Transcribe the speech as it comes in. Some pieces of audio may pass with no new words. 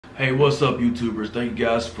Hey, what's up, YouTubers? Thank you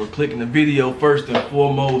guys for clicking the video first and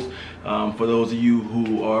foremost. For those of you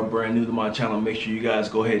who are brand new to my channel, make sure you guys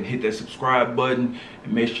go ahead and hit that subscribe button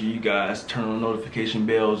and make sure you guys turn on notification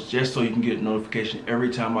bells just so you can get a notification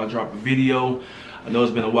every time I drop a video. I know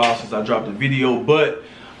it's been a while since I dropped a video, but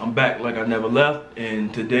I'm back like I never left,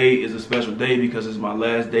 and today is a special day because it's my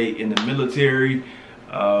last day in the military.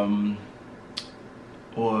 Or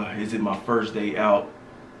is it my first day out?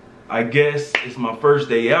 I guess it's my first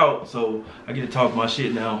day out, so I get to talk my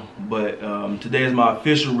shit now. But today is my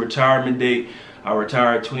official retirement date. I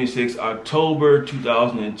retired 26 October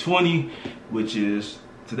 2020, which is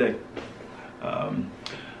today.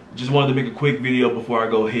 Just wanted to make a quick video before I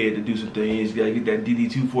go ahead to do some things. Gotta get that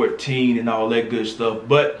DD-214 and all that good stuff.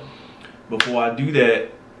 But before I do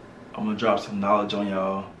that, I'm gonna drop some knowledge on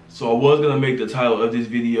y'all. So I was gonna make the title of this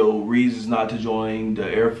video reasons not to join the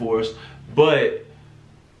Air Force, but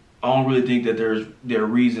I don't really think that there are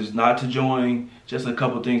reasons not to join. Just a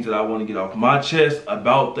couple things that I want to get off my chest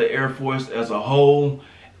about the Air Force as a whole,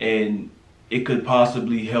 and it could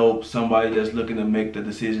possibly help somebody that's looking to make the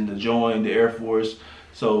decision to join the Air Force.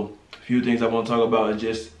 So a few things I want to talk about is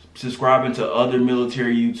just subscribing to other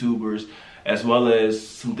military YouTubers, as well as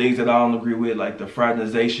some things that I don't agree with, like the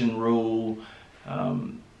fraternization rule,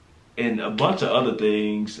 and a bunch of other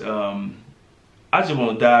things. I just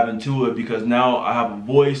want to dive into it because now I have a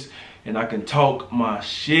voice and I can talk my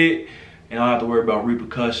shit and I don't have to worry about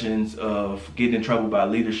repercussions of getting in trouble by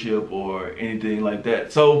leadership or anything like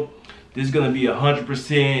that. So this is going to be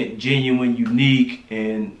 100% genuine, unique,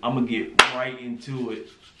 and I'm going to get right into it.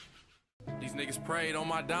 These niggas prayed on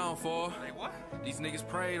my downfall. Hey, what? These niggas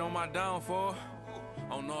prayed on my downfall.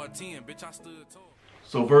 On R10, bitch, I stood tall.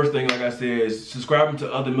 So first thing, like I said, is subscribing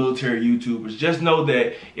to other military YouTubers. Just know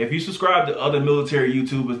that if you subscribe to other military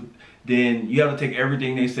YouTubers, then you have to take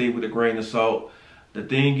everything they say with a grain of salt. The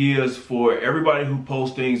thing is, for everybody who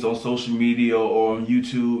posts things on social media or on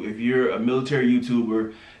YouTube, if you're a military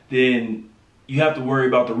YouTuber, then you have to worry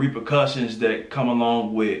about the repercussions that come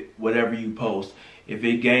along with whatever you post. If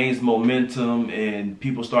it gains momentum and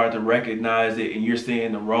people start to recognize it and you're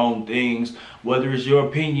saying the wrong things, whether it's your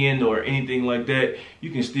opinion or anything like that, you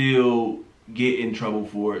can still get in trouble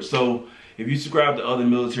for it. So if you subscribe to other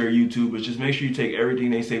military YouTubers, just make sure you take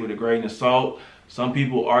everything they say with a grain of salt. Some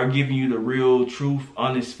people are giving you the real truth,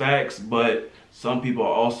 honest facts, but some people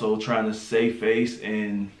are also trying to save face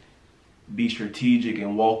and be strategic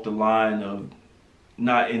and walk the line of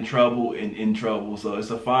not in trouble and in trouble. So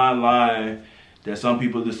it's a fine line that some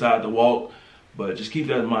people decide to walk, but just keep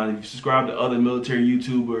that in mind. If you subscribe to other military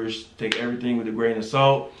YouTubers, take everything with a grain of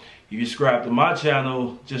salt. If you subscribe to my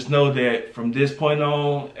channel, just know that from this point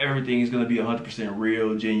on, everything is going to be 100%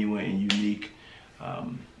 real, genuine, and unique.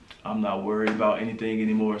 I'm not worried about anything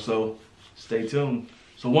anymore, so stay tuned.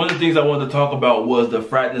 So one of the things I wanted to talk about was the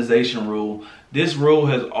fraternization rule. This rule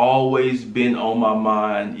has always been on my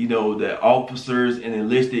mind, you know, that officers and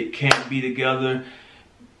enlisted can't be together.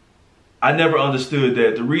 I never understood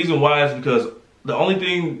that. The reason why is because the only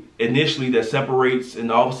thing initially that separates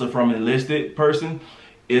an officer from an enlisted person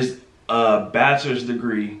is a bachelor's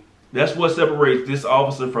degree. That's what separates this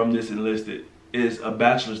officer from this enlisted, is a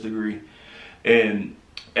bachelor's degree. And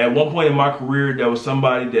at one point in my career, there was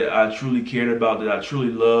somebody that I truly cared about, that I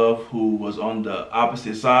truly loved, who was on the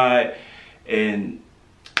opposite side. And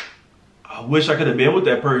I wish I could have been with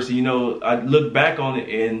that person. You know, I look back on it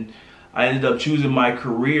and I ended up choosing my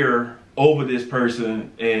career over this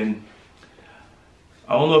person, and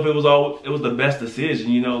I don't know if it was the best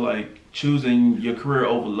decision, you know, like choosing your career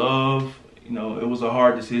over love. You know, it was a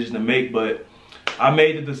hard decision to make, but I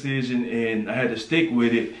made the decision and I had to stick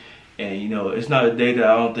with it. And you know, it's not a day that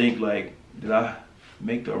I don't think like, did I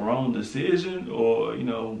make the wrong decision, or you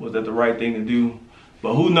know, was that the right thing to do?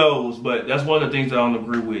 But who knows? But that's one of the things that I don't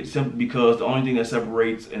agree with, simply because the only thing that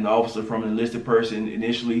separates an officer from an enlisted person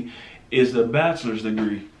initially is a bachelor's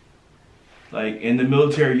degree. Like in the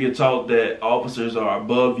military, you're taught that officers are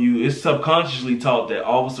above you. It's subconsciously taught that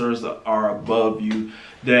officers are above you,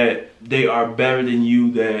 that they are better than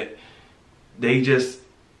you, that they just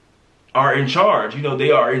are in charge. You know,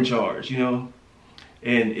 they are in charge, you know.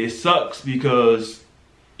 And it sucks because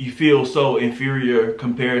you feel so inferior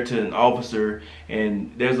compared to an officer.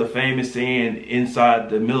 And there's a famous saying inside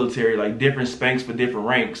the military, like different spanks for different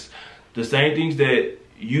ranks. The same things that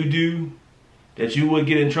you do that you would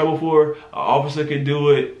get in trouble for, an officer could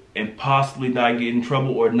do it and possibly not get in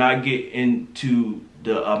trouble, or not get into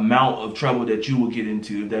the amount of trouble that you would get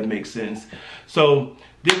into, if that makes sense. So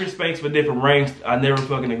different spanks for different ranks. I never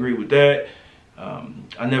fucking agree with that.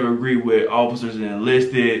 I never agree with officers and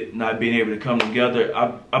enlisted not being able to come together.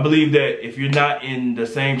 I believe that if you're not in the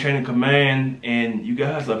same chain of command and you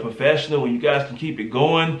guys are professional and you guys can keep it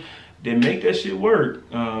going, then make that shit work.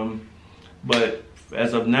 But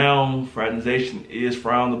as of now, fraternization is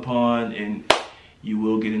frowned upon and you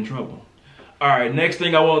will get in trouble. All right, next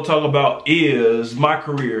thing I want to talk about is my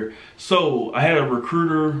career. So I had a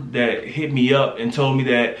recruiter that hit me up and told me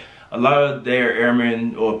that a lot of their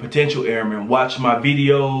airmen or potential airmen watch my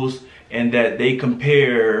videos and that they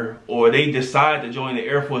compare or they decide to join the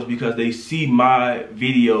Air Force because they see my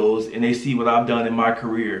videos and they see what I've done in my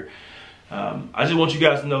career. I just want you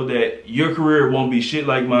guys to know that your career won't be shit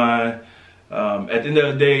like mine. At the end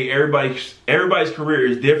of the day, everybody's career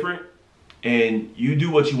is different, and you do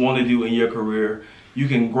what you want to do in your career. You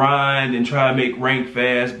can grind and try to make rank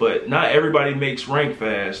fast, but not everybody makes rank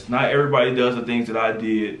fast. Not everybody does the things that I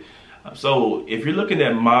did. So if you're looking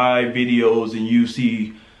at my videos and you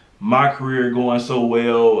see my career going so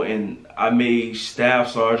well, and I made staff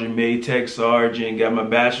sergeant, made tech sergeant, got my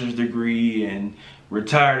bachelor's degree, and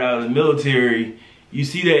retired out of the military, you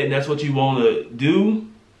see that and that's what you want to do,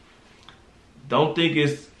 don't think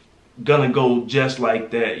it's gonna go just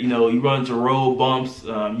like that. You know, you run into road bumps,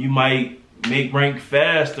 you might make rank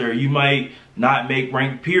faster, you might not make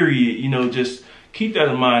rank, period. You know, just keep that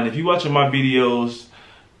in mind. If you're watching my videos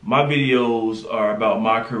are about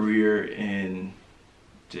my career, and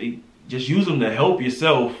just use them to help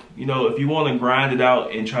yourself. You know, if you want to grind it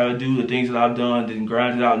out and try to do the things that I've done, then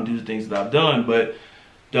grind it out and do the things that I've done, but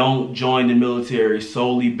don't join the military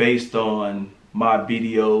solely based on my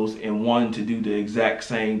videos and wanting to do the exact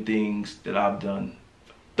same things that I've done.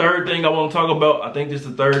 Third thing I want to talk about, I think this is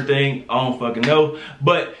the third thing, I don't fucking know,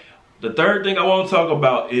 but the third thing I want to talk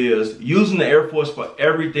about is using the Air Force for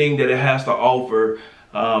everything that it has to offer.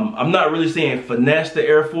 I'm not really saying finesse the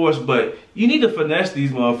Air Force, but you need to finesse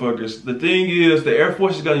these motherfuckers. The thing is, the Air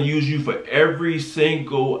Force is going to use you for every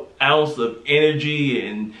single ounce of energy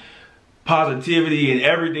and positivity and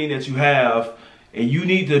everything that you have, and you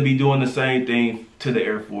need to be doing the same thing to the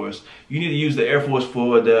Air Force. You need to use the Air Force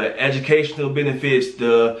for the educational benefits,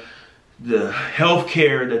 the health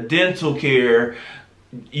care, the dental care.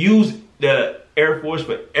 Use the Air Force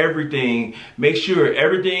for everything. Make sure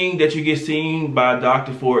everything that you get seen by a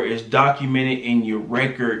doctor for is documented in your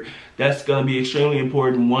record. That's going to be extremely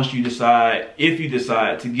important once you decide, if you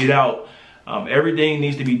decide to get out. Everything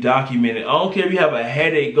needs to be documented. I don't care if you have a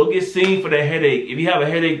headache, go get seen for the headache. If you have a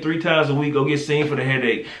headache 3 times a week, go get seen for the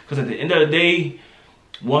headache. Because at the end of the day,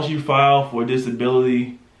 once you file for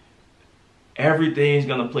disability, everything's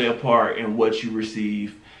going to play a part in what you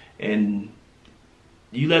receive. And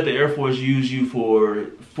you let the Air Force use you for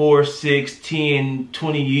 4, 6, 10,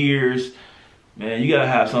 20 years, man, you got to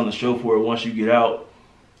have something to show for it once you get out.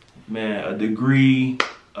 Man, a degree,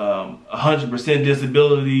 100%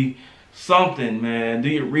 disability, something, man. Do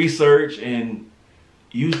your research and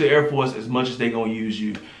use the Air Force as much as they gonna use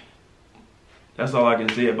you. That's all I can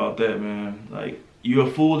say about that, man. Like, you're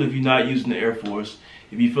a fool if you're not using the Air Force.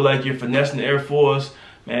 If you feel like you're finessing the Air Force,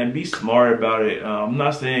 man, be smart about it. I'm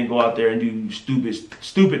not saying go out there and do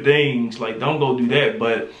stupid things. Like, don't go do that.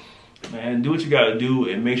 But, man, do what you gotta do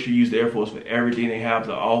and make sure you use the Air Force for everything they have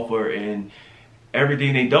to offer and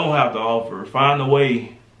everything they don't have to offer. Find a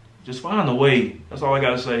way. Just find a way. That's all I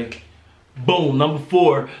gotta say. Boom, number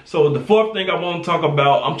 4. So the fourth thing I want to talk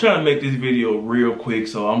about, I'm trying to make this video real quick,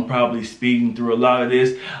 so I'm probably speeding through a lot of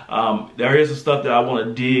this. There is some stuff that I want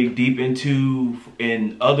to dig deep into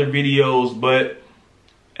in other videos, but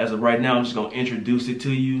as of right now, I'm just going to introduce it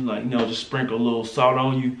to you, like, you know, just sprinkle a little salt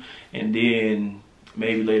on you, and then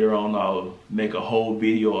maybe later on I'll make a whole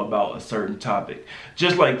video about a certain topic.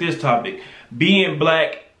 Just like this topic, being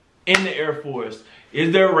black in the Air Force.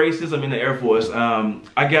 Is there racism in the Air Force?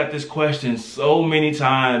 I got this question so many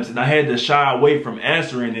times and I had to shy away from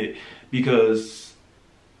answering it because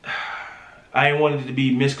I didn't want it to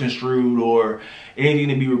be misconstrued or anything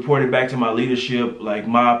to be reported back to my leadership, like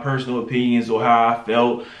my personal opinions or how I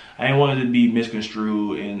felt. I didn't want it to be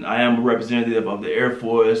misconstrued, and I am a representative of the Air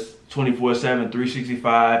Force 24/7,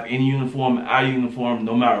 365, in uniform, out of uniform,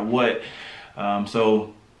 no matter what.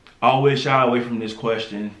 So I always shy away from this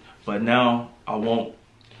question, but now I won't.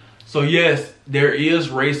 So yes, there is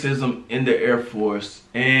racism in the Air Force,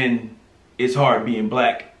 and it's hard being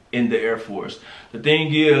black in the Air Force. The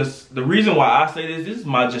thing is, the reason why I say this is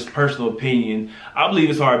my just personal opinion. I believe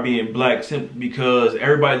it's hard being black simply because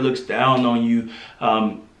everybody looks down on you.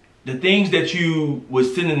 The things that you would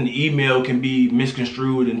send in an email can be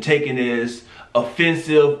misconstrued and taken as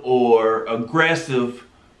offensive or aggressive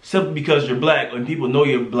simply because you're black and people know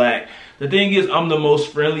you're black. The thing is, I'm the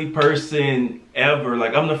most friendly person ever.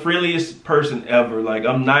 Like, I'm the friendliest person ever. Like,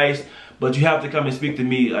 I'm nice, but you have to come and speak to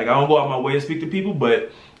me. Like, I don't go out my way to speak to people,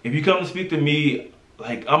 but if you come to speak to me,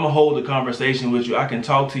 like, I'm gonna hold a conversation with you. I can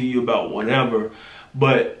talk to you about whatever.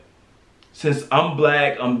 But since I'm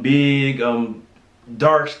black, I'm big, I'm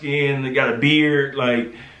dark skinned, I got a beard,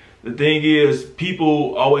 like, the thing is,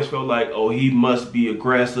 people always feel like, oh, he must be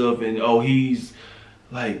aggressive, and oh, he's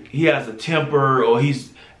like, he has a temper, or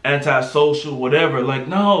he's antisocial, whatever. Like,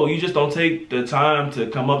 no, you just don't take the time to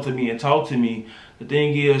come up to me and talk to me. The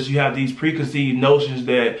thing is, you have these preconceived notions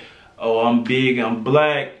that, oh, I'm big, I'm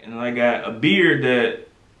black, and I got a beard, that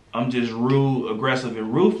I'm just rude, aggressive,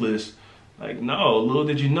 and ruthless. Like, no, little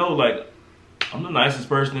did you know, like, I'm the nicest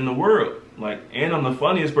person in the world. Like, and I'm the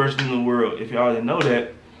funniest person in the world. If y'all didn't know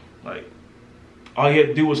that, like, all you had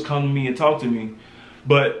to do was come to me and talk to me.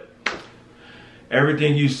 But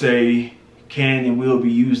everything you say can and will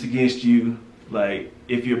be used against you. Like,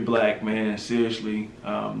 if you're black, man, seriously.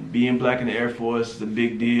 Being black in the Air Force is a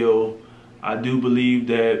big deal. I do believe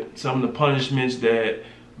that some of the punishments that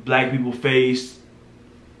black people face,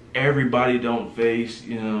 everybody don't face,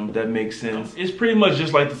 you know, that makes sense. It's pretty much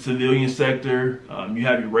just like the civilian sector. You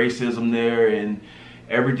have your racism there, and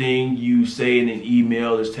everything you say in an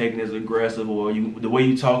email is taken as aggressive, or the way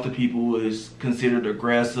you talk to people is considered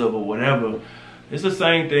aggressive or whatever. It's the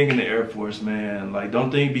same thing in the Air Force, man. Like,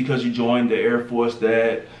 don't think because you joined the Air Force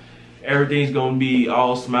that everything's gonna be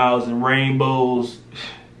all smiles and rainbows.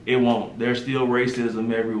 It won't. There's still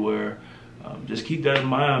racism everywhere. Just keep that in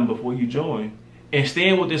mind before you join. And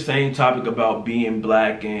staying with this same topic about being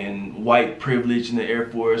black and white privilege in the Air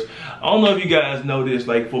Force, I don't know if you guys know this.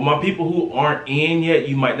 Like, for my people who aren't in yet,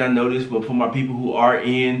 you might not know this, but for my people who are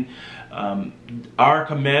in, our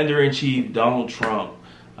Commander-in-Chief, Donald Trump,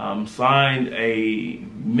 signed a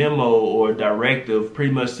memo or directive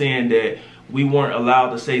pretty much saying that we weren't allowed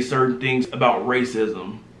to say certain things about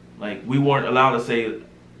racism. Like, we weren't allowed to say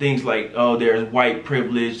things like, oh, there's white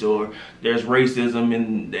privilege or there's racism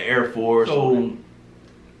in the Air Force. So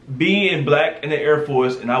being black in the Air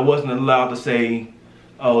Force, and I wasn't allowed to say,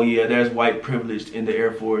 oh yeah, there's white privilege in the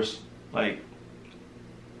Air Force. Like,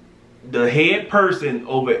 the head person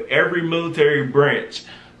over every military branch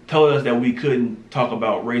told us that we couldn't talk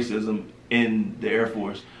about racism in the Air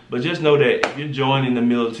Force. But just know that if you're joining the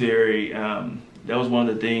military, that was one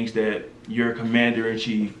of the things that your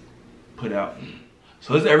Commander-in-Chief put out.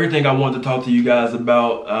 So that's everything I wanted to talk to you guys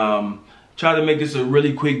about. Try to make this a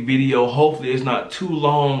really quick video. Hopefully it's not too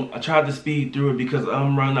long. I tried to speed through it because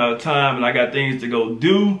I'm running out of time and I got things to go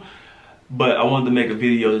do. But I wanted to make a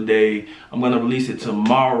video today. I'm going to release it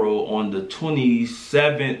tomorrow on the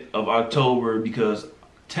 27th of October because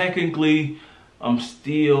technically I'm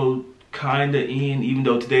still kind of in, even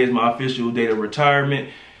though today is my official date of retirement.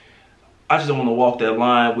 I just don't want to walk that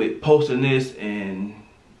line with posting this and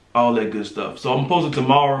all that good stuff. So I'm posting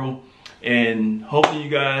tomorrow, and hopefully you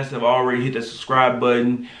guys have already hit the subscribe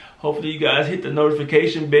button. Hopefully you guys hit the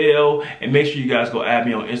notification bell, and make sure you guys go add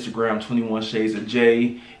me on Instagram, 21 Shades of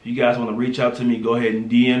J. If you guys want to reach out to me, go ahead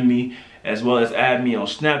and DM me, as well as add me on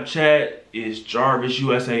Snapchat. It's Jarvis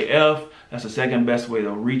USAF. That's the second best way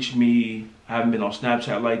to reach me. I haven't been on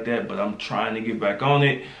Snapchat like that, but I'm trying to get back on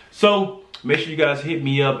it. So make sure you guys hit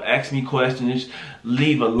me up, ask me questions,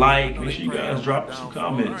 leave a like. Make sure you guys drop some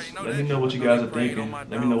comments. Let me know what you guys are thinking. Let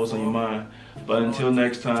me know what's on your mind. But until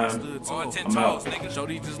next time, I'm out. Show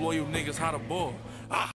these disloyal niggas how to ball.